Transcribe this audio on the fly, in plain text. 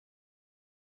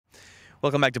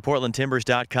Welcome back to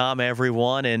PortlandTimbers.com,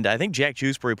 everyone. And I think Jack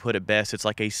Jewsbury put it best. It's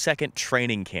like a second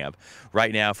training camp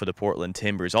right now for the Portland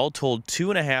Timbers. All told,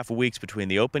 2.5 weeks between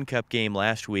the Open Cup game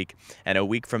last week and a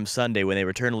week from Sunday when they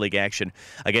return to league action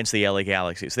against the LA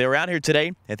Galaxy. So they were out here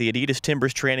today at the Adidas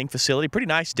Timbers training facility. Pretty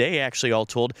nice day, actually, all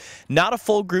told. Not a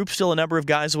full group, still a number of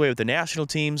guys away with the national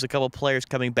teams, a couple players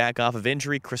coming back off of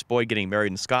injury, Chris Boyd getting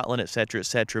married in Scotland, etc.,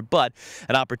 etc. But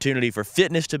an opportunity for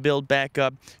fitness to build back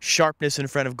up, sharpness in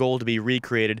front of goal to be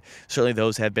recreated. Certainly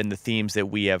those have been the themes that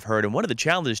we have heard. And one of the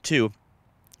challenges, too,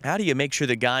 how do you make sure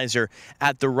that guys are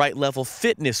at the right level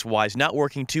fitness-wise, not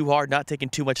working too hard, not taking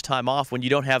too much time off when you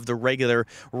don't have the regular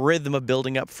rhythm of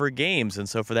building up for games? And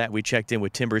so for that, we checked in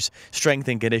with Timbers strength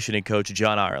and conditioning coach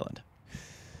John Ireland.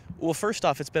 Well, first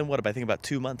off, it's been, I think about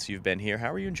 2 months you've been here. How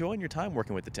are you enjoying your time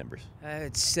working with the Timbers?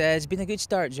 It's been a good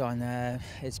start, John.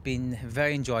 It's been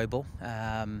very enjoyable.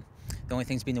 The only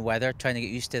thing's been the weather, trying to get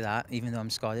used to that, even though I'm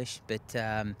Scottish. But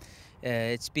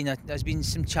there's been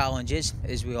some challenges,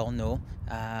 as we all know.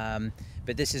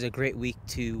 But this is a great week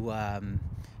to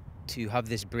have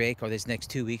this break, or this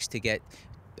next 2 weeks, to get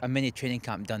a mini training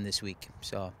camp done this week.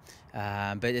 So,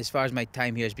 but as far as my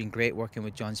time here has been great, working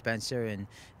with John Spencer, and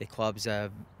the club's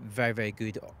a very, very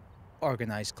good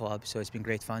organised club. So it's been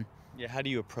great fun. Yeah, how do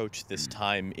you approach this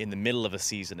time in the middle of a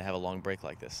season to have a long break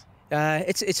like this?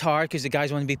 It's hard because the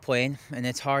guys want to be playing, and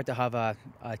it's hard to have a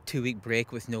 2-week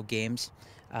break with no games.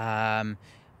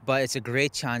 But it's a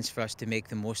great chance for us to make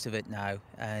the most of it now,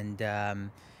 and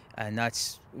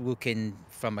that's looking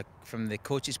from the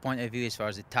coach's point of view as far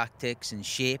as the tactics and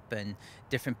shape and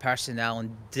different personnel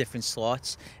and different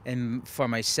slots. And for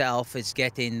myself, it's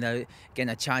getting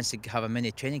a chance to have a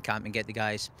mini training camp and get the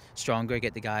guys stronger,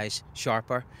 get the guys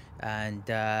sharper, and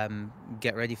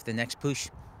get ready for the next push.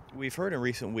 We've heard in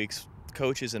recent weeks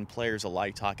coaches and players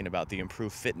alike talking about the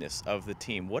improved fitness of the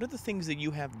team. What are the things that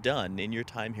you have done in your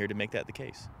time here to make that the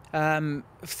case?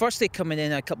 Firstly, coming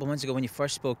in a couple of months ago when you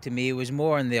first spoke to me, it was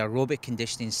more on the aerobic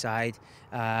conditioning side.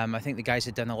 I think the guys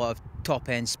had done a lot of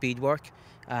top-end speed work,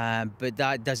 but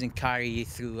that doesn't carry you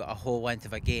through a whole length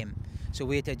of a game. So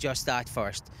we had to adjust that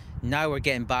first. Now we're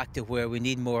getting back to where we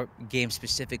need more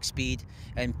game-specific speed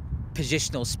and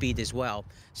positional speed as well.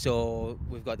 So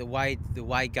we've got the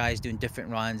wide guys doing different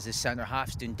runs, the centre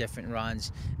halves doing different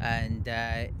runs, and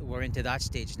we're into that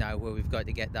stage now where we've got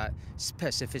to get that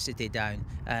specificity down.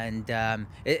 And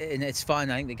it's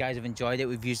fun. I think the guys have enjoyed it.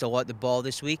 We've used a lot of the ball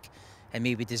this week, and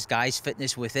maybe there's guys'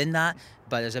 fitness within that,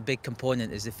 but there's a big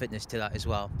component is the fitness to that as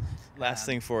well. Last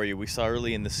thing for you, we saw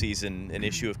early in the season an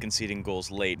issue of conceding goals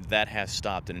late. That has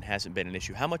stopped, and it hasn't been an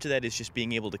issue. How much of that is just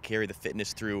being able to carry the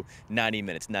fitness through 90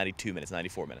 minutes, 92 minutes,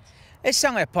 94 minutes? It's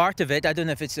certainly a part of it. I don't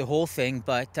know if it's the whole thing,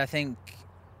 but I think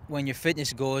when your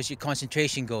fitness goes, your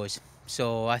concentration goes.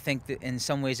 So I think that in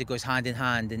some ways it goes hand in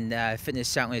hand, and fitness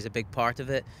certainly is a big part of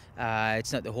it.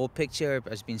 It's not the whole picture.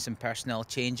 There's been some personnel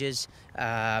changes,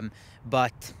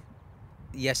 but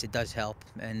yes, it does help.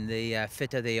 And the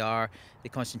fitter they are, the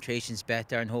concentration's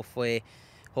better, and hopefully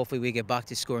we get back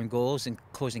to scoring goals and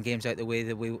closing games out the way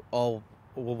that we all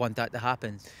will want that to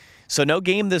happen. So no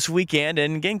game this weekend,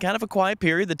 and again, kind of a quiet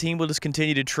period. The team will just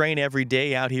continue to train every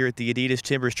day out here at the Adidas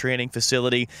Timbers training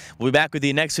facility. We'll be back with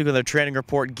you next week with our training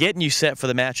report, getting you set for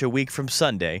the match a week from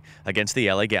Sunday against the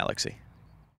LA Galaxy.